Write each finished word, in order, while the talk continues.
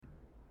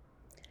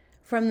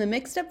From the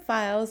Mixed Up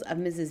Files of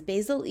Mrs.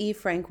 Basil E.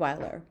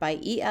 Frankweiler by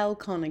E. L.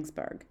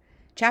 Konigsberg.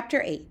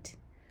 Chapter 8.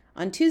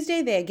 On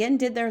Tuesday, they again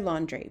did their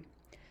laundry.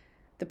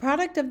 The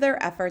product of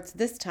their efforts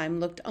this time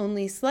looked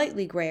only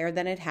slightly grayer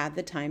than it had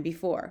the time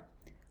before.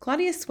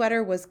 Claudia's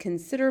sweater was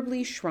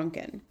considerably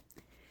shrunken.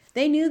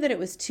 They knew that it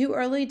was too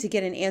early to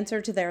get an answer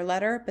to their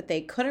letter, but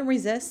they couldn't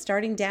resist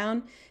starting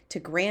down to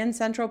Grand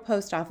Central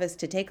Post Office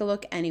to take a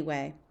look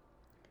anyway.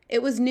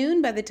 It was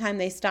noon by the time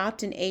they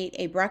stopped and ate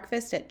a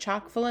breakfast at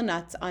Chock-full of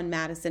Nuts on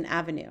Madison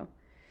Avenue.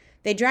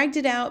 They dragged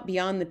it out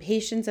beyond the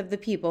patience of the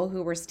people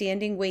who were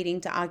standing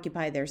waiting to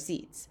occupy their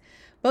seats.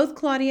 Both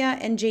Claudia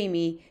and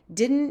Jamie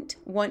didn't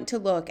want to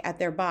look at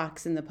their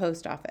box in the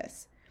post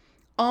office.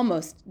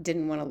 Almost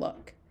didn't want to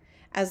look.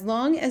 As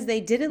long as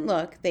they didn't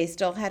look, they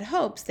still had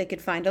hopes they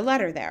could find a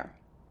letter there.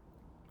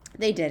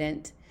 They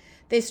didn't.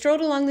 They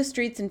strolled along the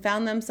streets and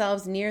found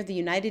themselves near the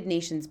United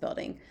Nations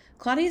building.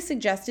 Claudia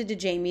suggested to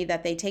Jamie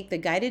that they take the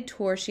guided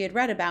tour she had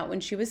read about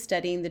when she was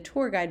studying the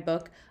tour guide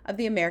book of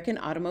the American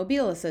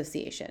Automobile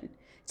Association.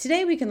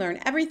 Today we can learn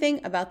everything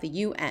about the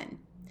UN.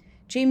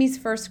 Jamie's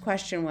first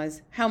question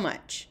was, how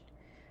much?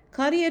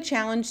 Claudia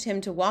challenged him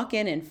to walk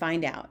in and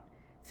find out.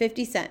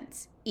 50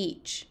 cents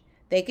each.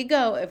 They could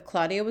go if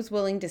Claudia was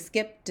willing to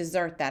skip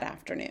dessert that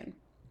afternoon.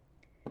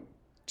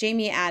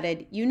 Jamie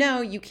added, you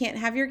know you can't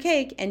have your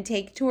cake and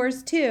take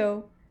tours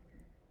too.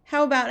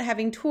 How about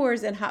having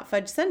tours and hot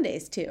fudge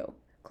sundaes too?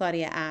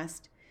 Claudia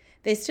asked.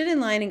 They stood in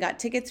line and got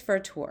tickets for a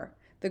tour.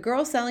 The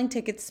girl selling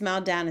tickets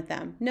smiled down at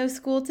them. No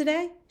school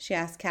today? She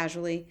asked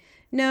casually.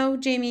 No,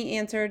 Jamie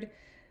answered.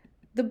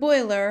 The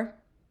boiler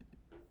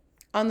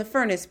on the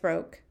furnace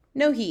broke.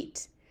 No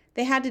heat.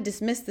 They had to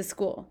dismiss the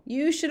school.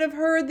 You should have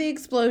heard the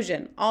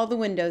explosion. All the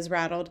windows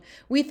rattled.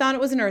 We thought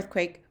it was an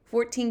earthquake.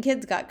 14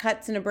 kids got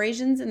cuts and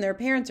abrasions, and their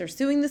parents are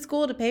suing the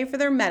school to pay for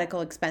their medical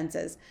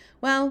expenses.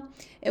 Well,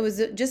 it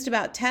was just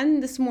about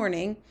 10 this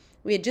morning.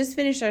 We had just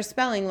finished our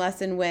spelling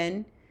lesson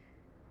when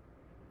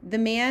the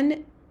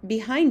man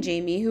behind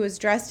Jamie, who was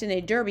dressed in a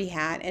derby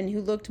hat and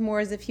who looked more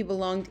as if he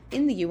belonged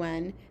in the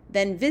UN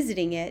than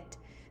visiting it,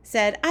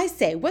 said, I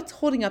say, what's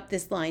holding up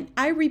this line?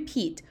 I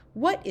repeat,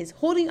 what is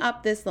holding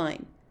up this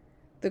line?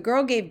 The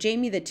girl gave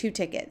Jamie the 2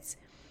 tickets.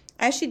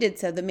 As she did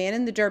so, the man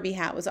in the derby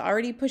hat was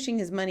already pushing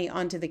his money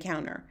onto the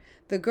counter.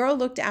 The girl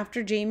looked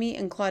after Jamie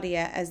and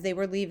Claudia as they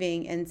were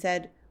leaving and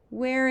said,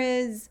 where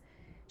is...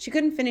 She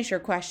couldn't finish her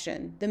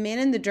question. The man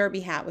in the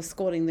derby hat was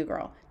scolding the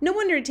girl. No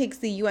wonder it takes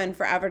the UN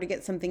forever to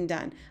get something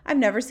done. I've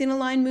never seen a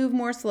line move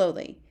more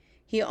slowly.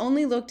 He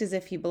only looked as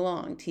if he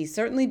belonged. He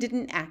certainly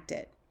didn't act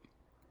it.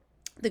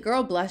 The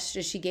girl blushed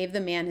as she gave the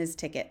man his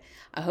ticket.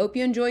 I hope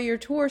you enjoy your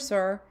tour,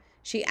 sir.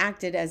 She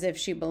acted as if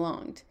she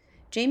belonged.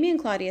 Jamie and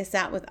Claudia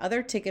sat with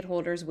other ticket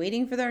holders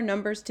waiting for their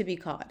numbers to be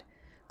called.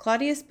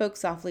 Claudia spoke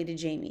softly to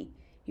Jamie.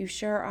 You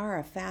sure are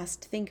a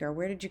fast thinker.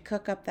 Where did you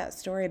cook up that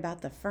story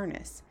about the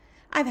furnace?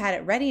 I've had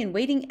it ready and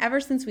waiting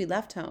ever since we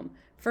left home.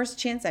 First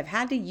chance I've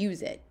had to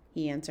use it,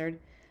 he answered.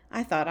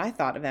 I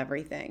thought of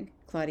everything,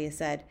 Claudia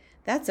said.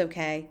 That's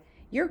okay.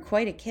 You're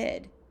quite a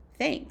kid.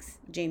 Thanks,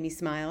 Jamie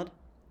smiled.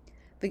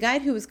 The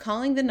guide who was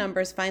calling the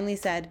numbers finally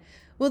said,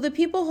 will the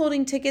people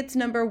holding tickets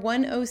number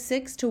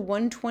 106 to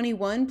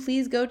 121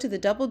 please go to the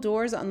double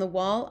doors on the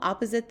wall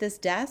opposite this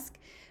desk?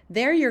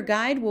 There your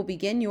guide will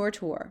begin your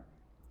tour.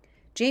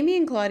 Jamie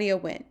and Claudia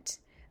went.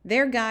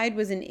 Their guide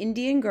was an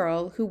Indian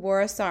girl who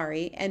wore a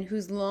sari and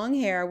whose long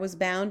hair was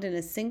bound in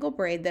a single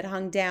braid that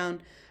hung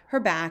down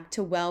her back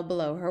to well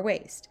below her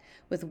waist.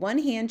 With one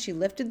hand she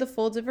lifted the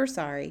folds of her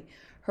sari.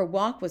 Her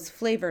walk was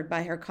flavored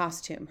by her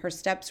costume. Her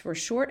steps were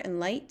short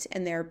and light,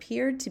 and there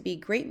appeared to be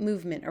great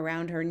movement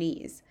around her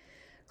knees.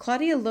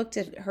 Claudia looked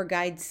at her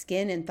guide's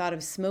skin and thought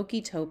of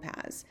smoky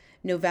topaz,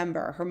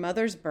 November, her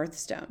mother's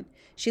birthstone.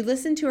 She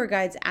listened to her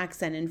guide's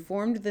accent and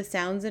formed the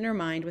sounds in her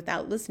mind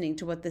without listening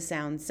to what the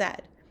sounds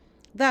said.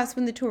 Thus,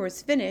 when the tour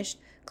was finished,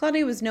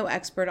 Claudia was no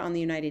expert on the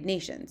United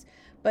Nations,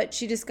 but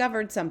she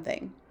discovered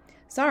something.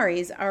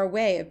 Saris are a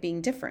way of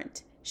being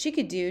different. She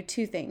could do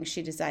 2 things,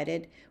 she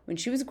decided. When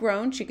she was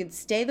grown, she could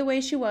stay the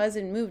way she was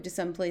and move to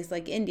some place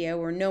like India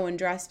where no one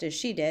dressed as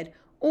she did,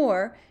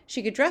 or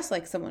she could dress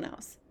like someone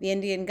else, the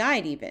Indian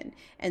guide even,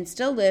 and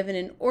still live in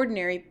an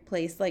ordinary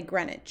place like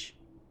Greenwich.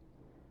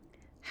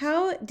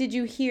 How did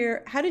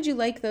you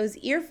like those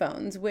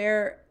earphones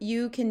where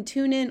you can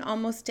tune in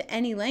almost to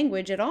any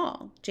language at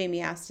all?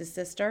 Jamie asked his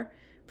sister.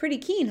 Pretty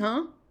keen,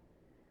 huh?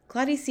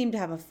 Claudia seemed to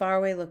have a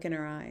faraway look in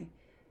her eye.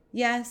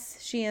 Yes,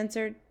 she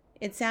answered.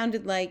 It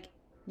sounded like,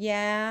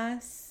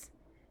 yes.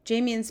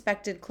 Jamie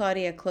inspected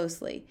Claudia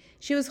closely.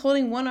 She was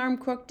holding one arm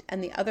crooked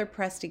and the other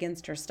pressed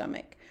against her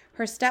stomach.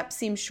 Her steps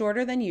seemed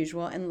shorter than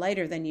usual and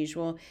lighter than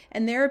usual,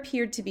 and there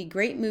appeared to be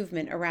great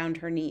movement around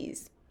her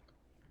knees.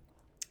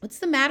 What's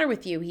the matter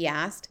with you? He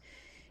asked.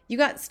 You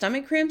got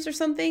stomach cramps or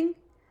something?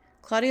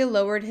 Claudia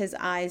lowered her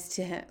eyes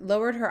to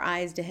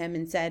him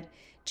and said,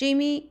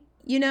 Jamie,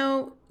 you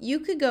know, you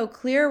could go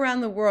clear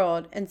around the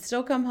world and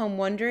still come home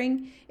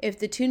wondering if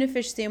the tuna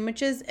fish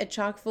sandwiches at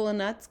Chock-full of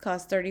Nuts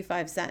cost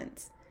 35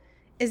 cents.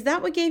 Is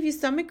that what gave you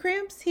stomach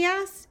cramps? He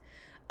asked.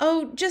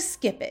 Oh, just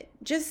skip it.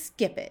 Just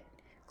skip it.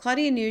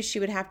 Claudia knew she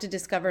would have to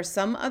discover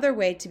some other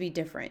way to be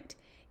different.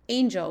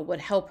 Angel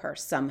would help her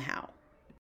somehow.